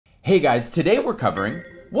Hey guys, today we're covering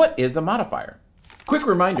what is a modifier. Quick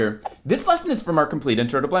reminder, this lesson is from our complete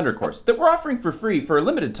Intro to Blender course that we're offering for free for a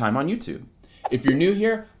limited time on YouTube. If you're new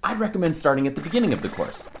here, I'd recommend starting at the beginning of the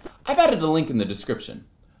course. I've added a link in the description.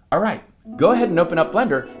 All right, go ahead and open up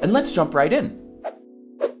Blender and let's jump right in.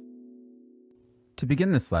 To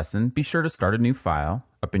begin this lesson, be sure to start a new file.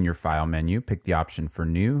 Up in your File menu, pick the option for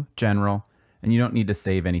New, General, and you don't need to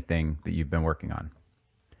save anything that you've been working on.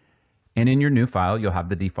 And in your new file, you'll have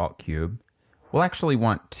the default cube. We'll actually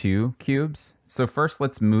want 2 cubes. So first,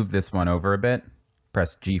 let's move this one over a bit.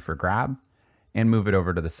 Press G for grab and move it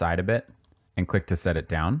over to the side a bit and click to set it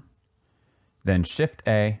down. Then Shift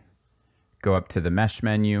A, go up to the mesh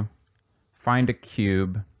menu, find a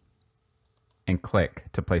cube and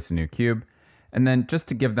click to place a new cube. And then just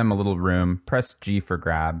to give them a little room, press G for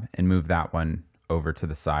grab and move that one over to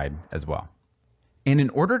the side as well. And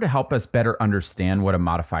in order to help us better understand what a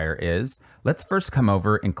modifier is, let's first come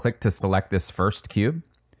over and click to select this first cube.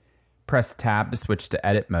 Press Tab to switch to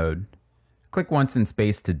edit mode. Click once in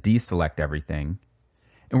space to deselect everything.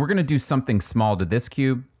 And we're going to do something small to this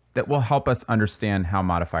cube that will help us understand how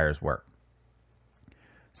modifiers work.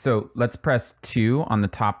 So let's press 2 on the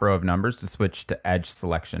top row of numbers to switch to edge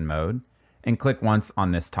selection mode and click once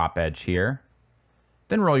on this top edge here.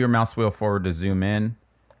 Then roll your mouse wheel forward to zoom in.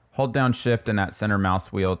 Hold down Shift and that center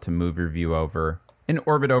mouse wheel to move your view over and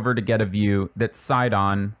orbit over to get a view that's side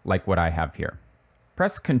on like what I have here.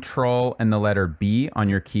 Press Control and the letter B on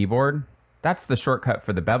your keyboard. That's the shortcut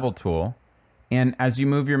for the bevel tool. And as you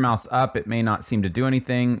move your mouse up, it may not seem to do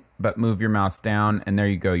anything, but move your mouse down and there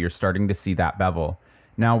you go, you're starting to see that bevel.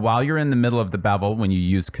 Now, while you're in the middle of the bevel, when you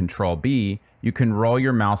use Control B, you can roll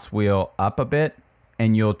your mouse wheel up a bit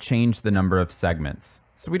and you'll change the number of segments.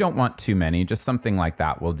 So we don't want too many, just something like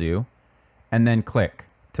that will do. And then click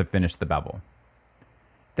to finish the bevel.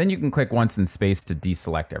 Then you can click once in space to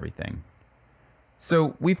deselect everything.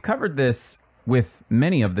 So we've covered this with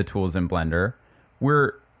many of the tools in Blender.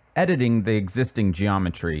 We're editing the existing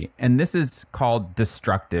geometry, and this is called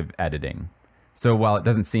destructive editing. So while it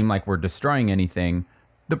doesn't seem like we're destroying anything,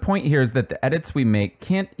 the point here is that the edits we make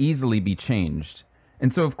can't easily be changed.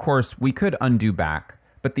 And so of course we could undo back.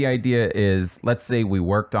 But the idea is, let's say we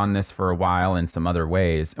worked on this for a while in some other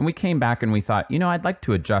ways, and we came back and we thought, you know, I'd like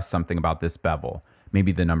to adjust something about this bevel.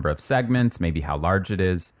 Maybe the number of segments, maybe how large it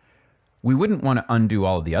is. We wouldn't want to undo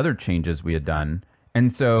all of the other changes we had done.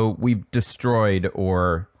 And so we've destroyed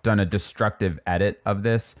or done a destructive edit of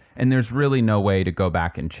this, and there's really no way to go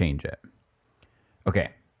back and change it. Okay,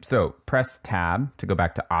 so press Tab to go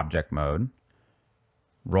back to object mode.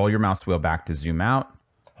 Roll your mouse wheel back to zoom out.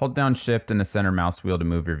 Hold down Shift and the center mouse wheel to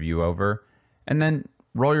move your view over, and then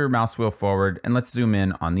roll your mouse wheel forward and let's zoom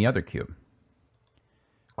in on the other cube.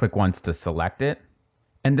 Click once to select it,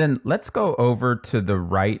 and then let's go over to the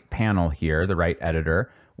right panel here, the right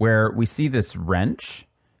editor, where we see this wrench.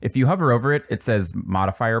 If you hover over it, it says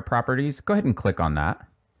Modifier Properties. Go ahead and click on that,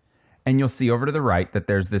 and you'll see over to the right that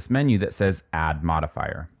there's this menu that says Add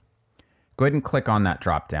Modifier. Go ahead and click on that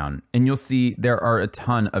drop down, and you'll see there are a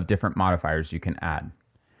ton of different modifiers you can add.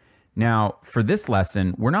 Now, for this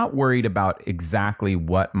lesson, we're not worried about exactly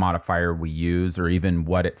what modifier we use or even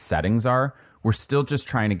what its settings are. We're still just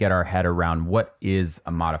trying to get our head around what is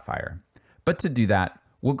a modifier. But to do that,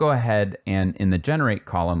 we'll go ahead and in the Generate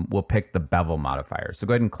column, we'll pick the bevel modifier. So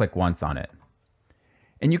go ahead and click once on it.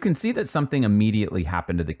 And you can see that something immediately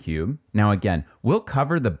happened to the cube. Now again, we'll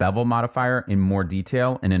cover the bevel modifier in more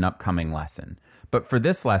detail in an upcoming lesson. But for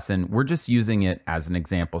this lesson, we're just using it as an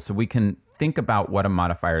example so we can think about what a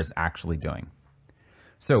modifier is actually doing.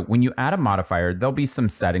 So when you add a modifier, there'll be some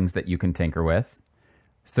settings that you can tinker with.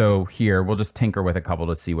 So here, we'll just tinker with a couple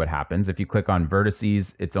to see what happens. If you click on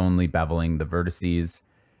vertices, it's only beveling the vertices.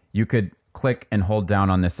 You could click and hold down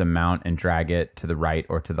on this amount and drag it to the right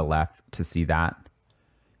or to the left to see that.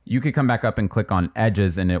 You could come back up and click on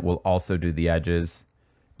edges and it will also do the edges.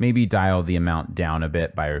 Maybe dial the amount down a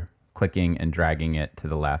bit by clicking and dragging it to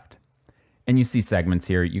the left. And you see segments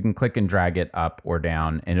here. You can click and drag it up or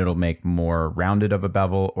down and it'll make more rounded of a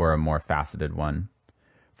bevel or a more faceted one.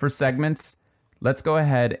 For segments, let's go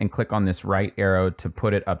ahead and click on this right arrow to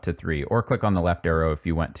put it up to 3, or click on the left arrow if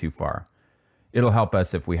you went too far. It'll help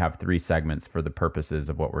us if we have 3 segments for the purposes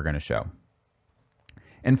of what we're going to show.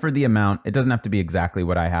 And for the amount, it doesn't have to be exactly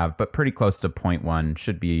what I have, but pretty close to 0.1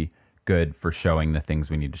 should be good for showing the things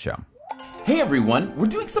we need to show. Hey everyone, we're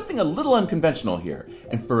doing something a little unconventional here,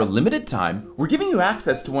 and for a limited time, we're giving you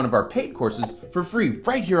access to one of our paid courses for free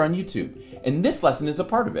right here on YouTube, and this lesson is a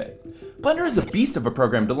part of it. Blender is a beast of a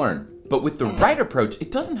program to learn, but with the right approach, it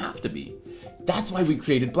doesn't have to be. That's why we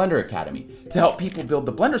created Blender Academy, to help people build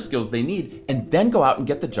the Blender skills they need and then go out and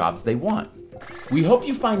get the jobs they want. We hope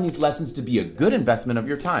you find these lessons to be a good investment of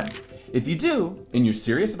your time. If you do, and you're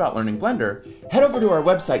serious about learning Blender, head over to our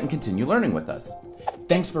website and continue learning with us.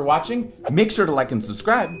 Thanks for watching, make sure to like and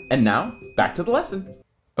subscribe, and now, back to the lesson.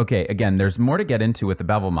 Okay, again, there's more to get into with the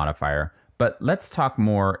bevel modifier, but let's talk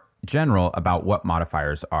more general about what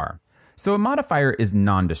modifiers are. So a modifier is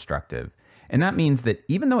non-destructive, and that means that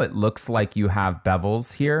even though it looks like you have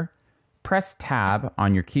bevels here, press Tab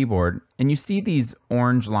on your keyboard and you see these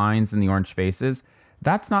orange lines and the orange faces.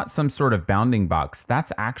 That's not some sort of bounding box.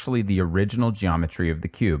 That's actually the original geometry of the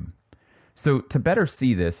cube. So to better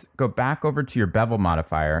see this, go back over to your bevel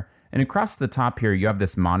modifier, and across the top here you have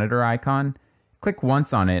this monitor icon. Click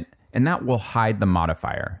once on it and that will hide the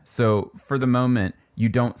modifier. So for the moment, you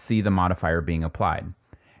don't see the modifier being applied.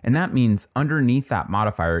 And that means underneath that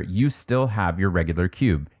modifier, you still have your regular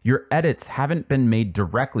cube. Your edits haven't been made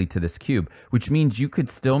directly to this cube, which means you could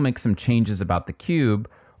still make some changes about the cube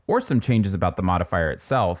or some changes about the modifier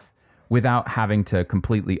itself without having to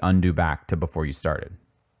completely undo back to before you started.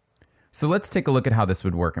 So let's take a look at how this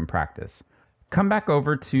would work in practice. Come back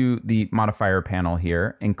over to the modifier panel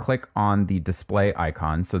here and click on the display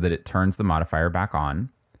icon so that it turns the modifier back on.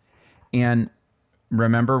 And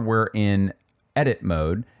remember, we're in edit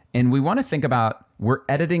mode, and we want to think about we're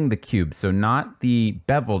editing the cube, so not the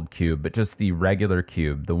beveled cube, but just the regular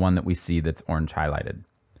cube, the one that we see that's orange highlighted.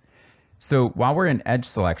 So while we're in edge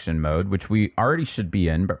selection mode, which we already should be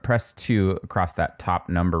in, but press 2 across that top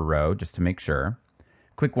number row just to make sure.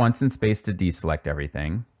 Click once in space to deselect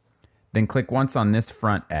everything. Then click once on this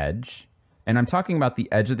front edge. And I'm talking about the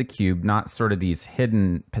edge of the cube, not sort of these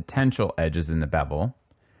hidden potential edges in the bevel.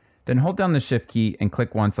 Then hold down the Shift key and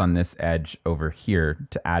click once on this edge over here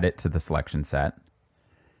to add it to the selection set.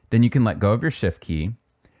 Then you can let go of your Shift key,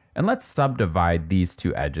 and let's subdivide these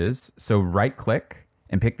two edges. So right click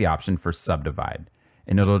and pick the option for subdivide,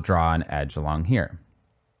 and it'll draw an edge along here.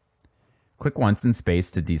 Click once in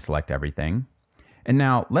space to deselect everything. And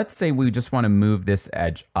now let's say we just want to move this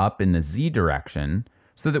edge up in the Z direction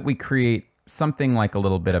so that we create something like a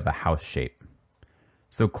little bit of a house shape.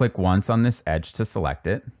 So click once on this edge to select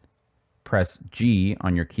it. Press G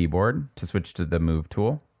on your keyboard to switch to the Move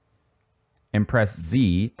tool, and press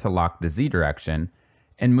Z to lock the Z direction,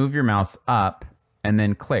 and move your mouse up and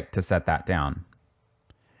then click to set that down.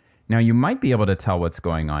 Now you might be able to tell what's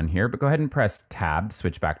going on here, but go ahead and press Tab to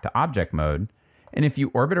switch back to object mode. And if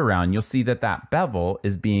you orbit around, you'll see that that bevel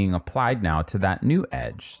is being applied now to that new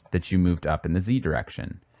edge that you moved up in the Z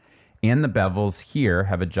direction. And the bevels here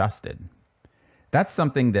have adjusted. That's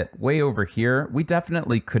something that way over here, we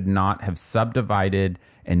definitely could not have subdivided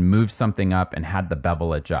and moved something up and had the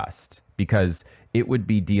bevel adjust, because it would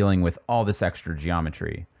be dealing with all this extra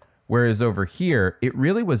geometry. Whereas over here, it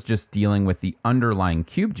really was just dealing with the underlying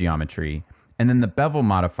cube geometry, and then the bevel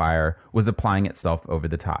modifier was applying itself over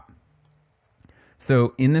the top.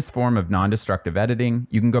 So in this form of non-destructive editing,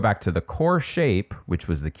 you can go back to the core shape, which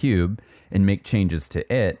was the cube, and make changes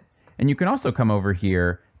to it. And you can also come over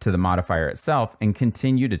here to the modifier itself and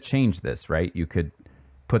continue to change this, right? You could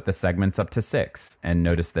put the segments up to 6 and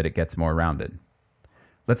notice that it gets more rounded.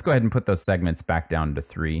 Let's go ahead and put those segments back down to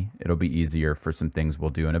 3. It'll be easier for some things we'll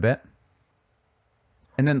do in a bit.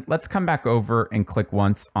 And then let's come back over and click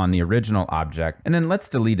once on the original object, and then let's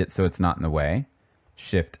delete it so it's not in the way.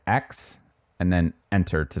 Shift X, and then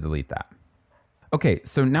Enter to delete that. Okay,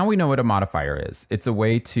 so now we know what a modifier is. It's a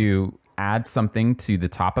way to add something to the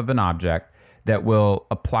top of an object that will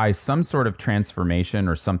apply some sort of transformation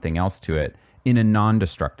or something else to it in a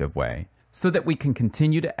non-destructive way, so that we can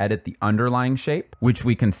continue to edit the underlying shape, which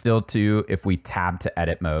we can still do if we tab to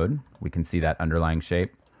edit mode. We can see that underlying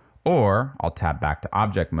shape. Or I'll tab back to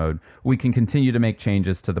object mode. We can continue to make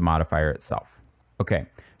changes to the modifier itself. Okay,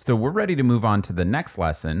 so we're ready to move on to the next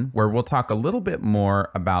lesson, where we'll talk a little bit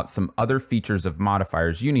more about some other features of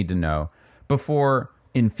modifiers you need to know before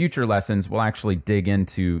in future lessons, we'll actually dig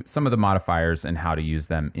into some of the modifiers and how to use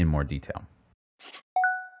them in more detail.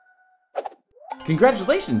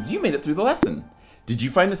 Congratulations, you made it through the lesson. Did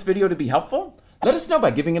you find this video to be helpful? Let us know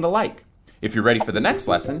by giving it a like. If you're ready for the next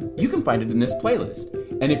lesson, you can find it in this playlist.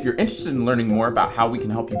 And if you're interested in learning more about how we can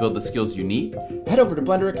help you build the skills you need, head over to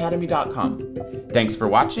blenderacademy.com. Thanks for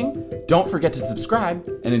watching, don't forget to subscribe,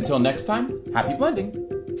 and until next time, happy blending!